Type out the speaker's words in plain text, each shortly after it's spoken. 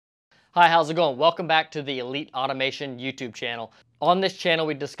Hi, how's it going? Welcome back to the Elite Automation YouTube channel. On this channel,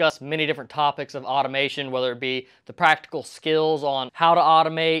 we discuss many different topics of automation, whether it be the practical skills on how to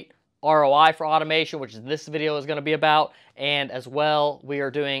automate, ROI for automation, which this video is going to be about, and as well, we are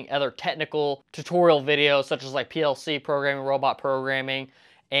doing other technical tutorial videos such as like PLC programming, robot programming,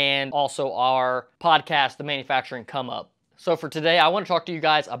 and also our podcast, The Manufacturing Come Up. So for today, I want to talk to you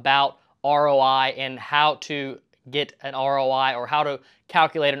guys about ROI and how to get an ROI or how to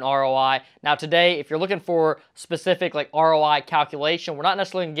calculate an ROI. Now today, if you're looking for specific like ROI calculation, we're not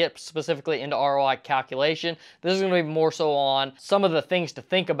necessarily going to get specifically into ROI calculation. This is going to be more so on some of the things to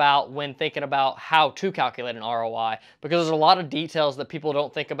think about when thinking about how to calculate an ROI, because there's a lot of details that people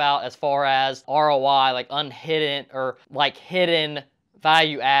don't think about as far as ROI, like unhidden or like hidden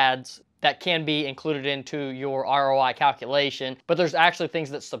value adds that can be included into your ROI calculation, but there's actually things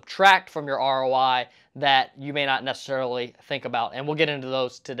that subtract from your ROI that you may not necessarily think about, and we'll get into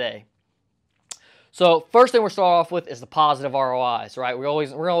those today. So first thing we'll start off with is the positive ROIs, right? We're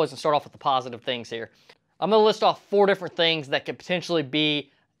always going to start off with the positive things here. I'm going to list off 4 different things that could potentially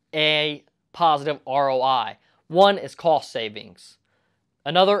be a positive ROI. One is cost savings.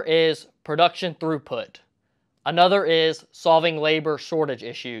 Another is production throughput. Another is solving labor shortage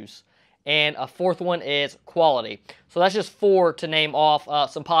issues. And a fourth one is quality. So that's just 4 to name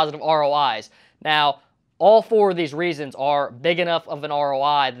off some positive ROIs. Now, all 4 of these reasons are big enough of an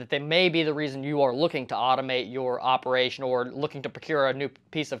ROI that they may be the reason you are looking to automate your operation or looking to procure a new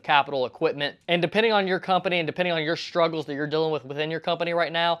piece of capital equipment. And depending on your company and depending on your struggles that you're dealing with within your company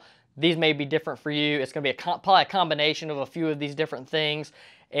right now, these may be different for you. It's going to be probably a combination of a few of these different things.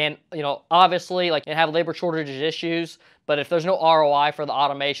 And, you know, obviously, like, you have labor shortage issues, but if there's no ROI for the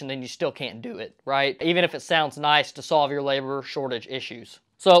automation, then you still can't do it, right? Even if it sounds nice to solve your labor shortage issues.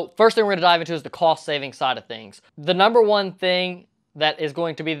 So first thing we're going to dive into is the cost saving side of things. The number one thing that is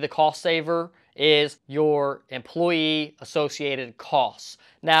going to be the cost saver is your employee associated costs.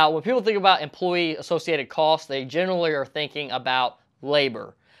 Now, when people think about employee associated costs, they generally are thinking about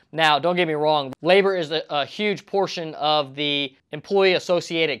labor. Now, don't get me wrong, labor is a huge portion of the employee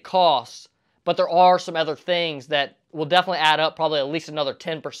associated costs, but there are some other things that will definitely add up probably at least another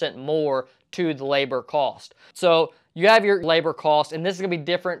 10% more to the labor cost. So you have your labor cost, and this is going to be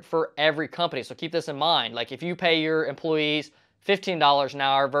different for every company, so keep this in mind. Like, if you pay your employees $15 an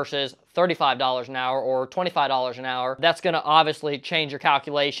hour versus $35 an hour or $25 an hour, that's going to obviously change your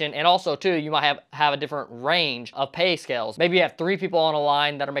calculation. And also too, you might have a different range of pay scales. Maybe you have 3 people on a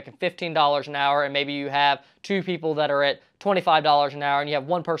line that are making $15 an hour, and maybe you have 2 people that are at $25 an hour, and you have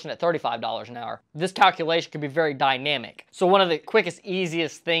 1 person at $35 an hour. This calculation can be very dynamic. So one of the quickest,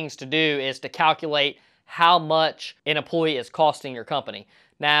 easiest things to do is to calculate how much an employee is costing your company.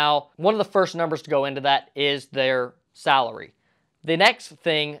 Now, one of the first numbers to go into that is their salary. The next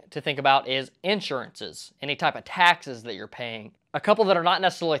thing to think about is insurances, any type of taxes that you're paying. A couple that are not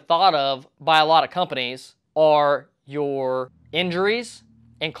necessarily thought of by a lot of companies are your injuries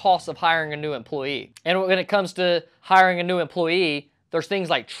and costs of hiring a new employee. And when it comes to hiring a new employee, there's things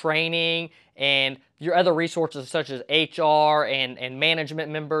like training and your other resources such as HR and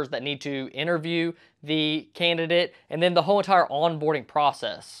management members that need to interview the candidate, and then the whole entire onboarding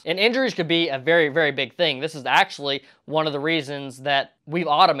process. And injuries could be a very, very big thing. This is actually one of the reasons that we've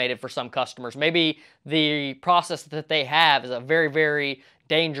automated for some customers. Maybe the process that they have is a very, very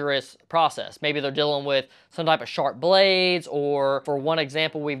dangerous process. Maybe they're dealing with some type of sharp blades, or for one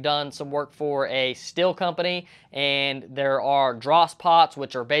example, we've done some work for a steel company, and there are dross pots,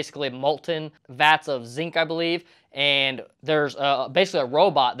 which are basically molten vats of zinc, I believe, and there's basically a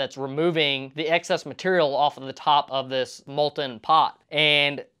robot that's removing the excess material off of the top of this molten pot.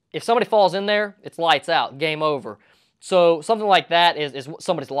 And if somebody falls in there, it's lights out, game over. So something like that is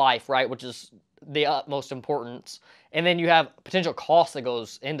somebody's life, right, which is the utmost importance. And then you have potential costs that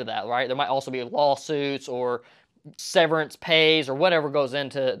goes into that, right? There might also be lawsuits or severance pays or whatever goes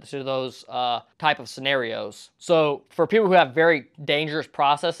into those type of scenarios. So for people who have very dangerous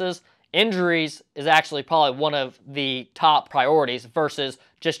processes, injuries is actually probably one of the top priorities versus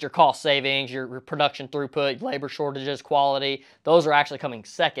just your cost savings, your production throughput, labor shortages, quality. Those are actually coming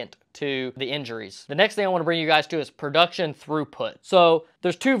second to the injuries. The next thing I want to bring you guys to is production throughput. So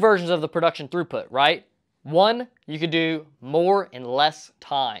there's 2 versions of the production throughput, right? One, you could do more in less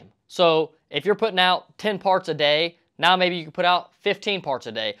time. So if you're putting out 10 parts a day, now maybe you can put out 15 parts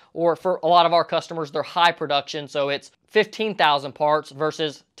a day. Or for a lot of our customers, they're high production, so it's 15,000 parts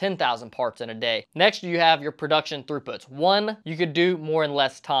versus 10,000 parts in a day. Next, you have your production throughputs. One, you could do more in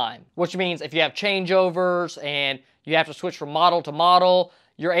less time, which means if you have changeovers and you have to switch from model to model,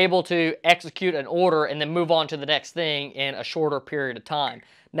 you're able to execute an order and then move on to the next thing in a shorter period of time.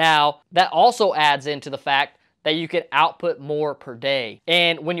 Now, that also adds into the fact that you can output more per day.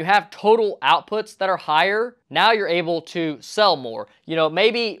 And when you have total outputs that are higher, now you're able to sell more. You know,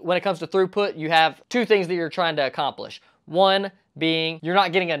 maybe when it comes to throughput, you have two things that you're trying to accomplish. One being you're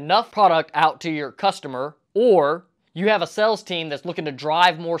not getting enough product out to your customer, or you have a sales team that's looking to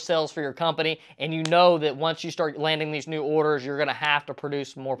drive more sales for your company, and you know that once you start landing these new orders, you're gonna have to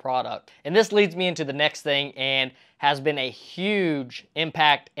produce more product. And this leads me into the next thing, and has been a huge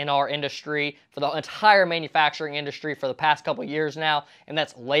impact in our industry, for the entire manufacturing industry for the past couple of years now, and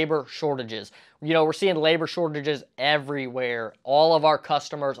that's labor shortages. You know, we're seeing labor shortages everywhere. All of our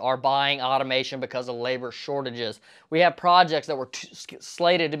customers are buying automation because of labor shortages. We have projects that were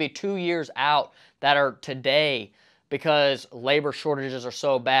slated to be 2 years out that are today, because labor shortages are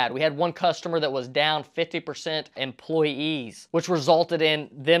so bad. We had one customer that was down 50% employees, which resulted in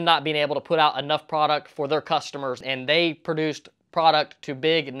them not being able to put out enough product for their customers, and they produced product to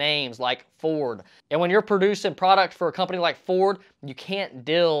big names like Ford. And when you're producing product for a company like Ford, you can't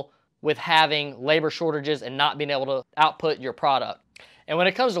deal with having labor shortages and not being able to output your product. And when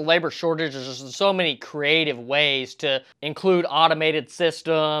it comes to labor shortages, there's so many creative ways to include automated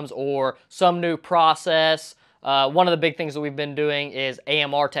systems or some new process. One of the big things that we've been doing is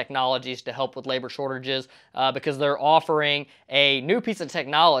AMR technologies to help with labor shortages, because they're offering a new piece of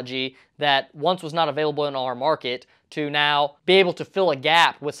technology that once was not available in our market to now be able to fill a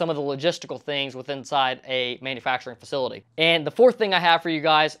gap with some of the logistical things within inside a manufacturing facility. And the fourth thing I have for you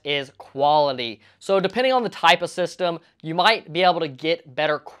guys is quality. So depending on the type of system, you might be able to get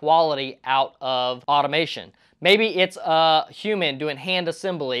better quality out of automation. Maybe it's a human doing hand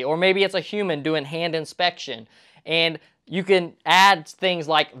assembly, or maybe it's a human doing hand inspection. And you can add things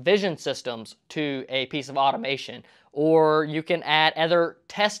like vision systems to a piece of automation, or you can add other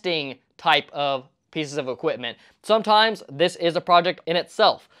testing type of pieces of equipment. Sometimes this is a project in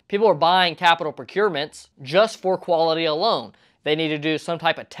itself. People are buying capital procurements just for quality alone. They need to do some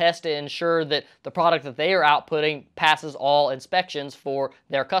type of test to ensure that the product that they are outputting passes all inspections for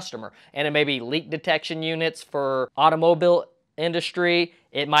their customer. And it may be leak detection units for automobile industry.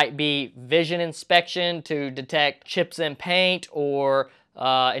 It might be vision inspection to detect chips in paint, or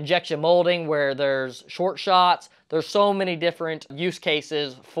injection molding where there's short shots. There's so many different use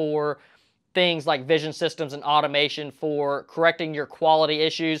cases for things like vision systems and automation for correcting your quality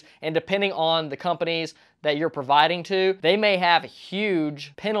issues. And depending on the companies that you're providing to, they may have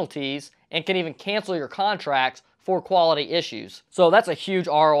huge penalties and can even cancel your contracts for quality issues. So that's a huge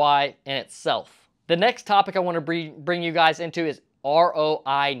ROI in itself. The next topic I want to bring you guys into is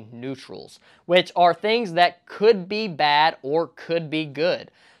ROI neutrals, which are things that could be bad or could be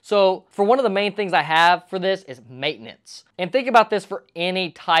good. So for one of the main things I have for this is maintenance. And think about this for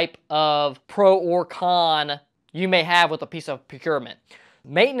any type of pro or con you may have with a piece of procurement.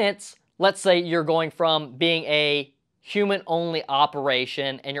 Maintenance, let's say you're going from being a human-only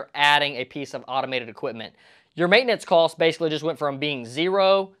operation and you're adding a piece of automated equipment. Your maintenance cost basically just went from being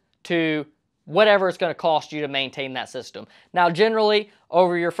zero to whatever it's going to cost you to maintain that system. Now, generally,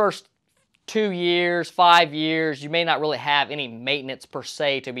 over your first 2 years, 5 years, you may not really have any maintenance per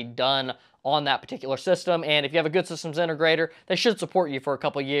se to be done on that particular system. And if you have a good systems integrator, they should support you for a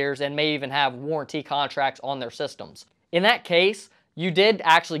couple years and may even have warranty contracts on their systems. In that case, you did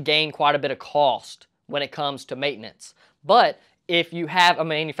actually gain quite a bit of cost when it comes to maintenance. But if you have a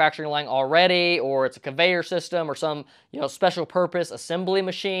manufacturing line already, or it's a conveyor system or some special purpose assembly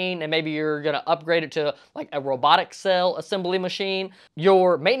machine, and maybe you're going to upgrade it to like a robotic cell assembly machine,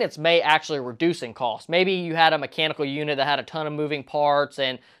 your maintenance may actually reduce in cost. Maybe you had a mechanical unit that had a ton of moving parts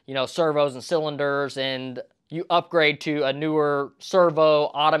and servos and cylinders, and you upgrade to a newer servo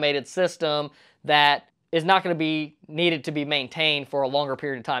automated system that is not going to be needed to be maintained for a longer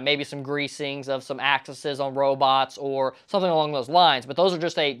period of time. Maybe some greasings of some axes on robots or something along those lines. But those are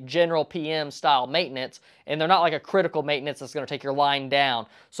just a general PM style maintenance, and they're not like a critical maintenance that's going to take your line down.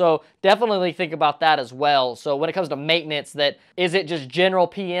 So definitely think about that as well. So when it comes to maintenance, is it just general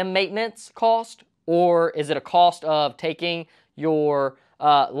PM maintenance cost, or is it a cost of taking your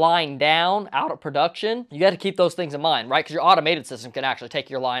line down out of production? You got to keep those things in mind, right? Because your automated system can actually take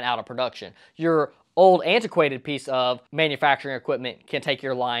your line out of production. Your old antiquated piece of manufacturing equipment can take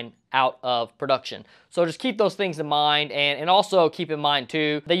your line out of production. So just keep those things in mind, and also keep in mind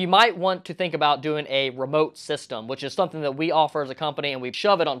too that you might want to think about doing a remote system, which is something that we offer as a company, and we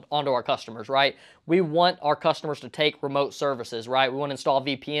shove it onto our customers, right? We want our customers to take remote services, right? We want to install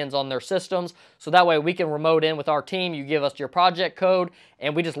VPNs on their systems, so that way we can remote in with our team. You give us your project code,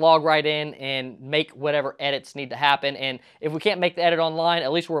 and we just log right in and make whatever edits need to happen. And if we can't make the edit online,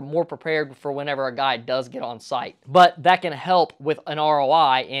 at least we're more prepared for whenever a guy does get on site. But that can help with an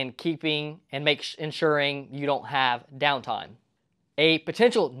ROI in keeping and ensuring you don't have downtime. A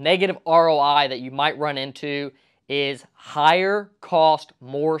potential negative ROI that you might run into is higher cost,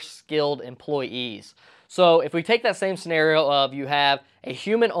 more skilled employees. So if we take that same scenario of you have a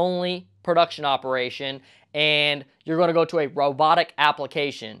human-only production operation and you're going to go to a robotic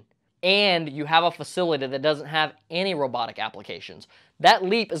application, and you have a facility that doesn't have any robotic applications, that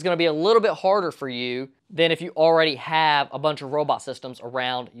leap is going to be a little bit harder for you than if you already have a bunch of robot systems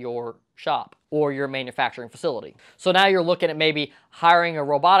around your shop or your manufacturing facility. So now you're looking at maybe hiring a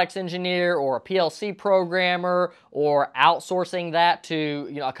robotics engineer or a PLC programmer, or outsourcing that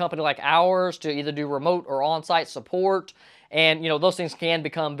to a company like ours to either do remote or on-site support. And those things can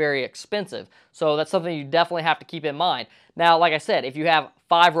become very expensive. So that's something you definitely have to keep in mind. Now, like I said, if you have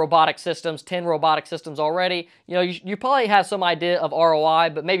 5 robotic systems, 10 robotic systems already, you probably have some idea of ROI,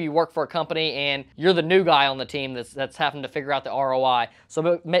 but maybe you work for a company and you're the new guy on the team that's having to figure out the ROI.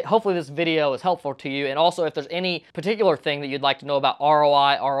 So hopefully this video is helpful to you. And also, if there's any particular thing that you'd like to know about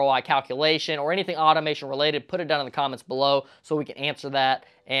ROI calculation, or anything automation related, put it down in the comments below so we can answer that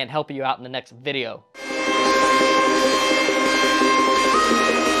and help you out in the next video.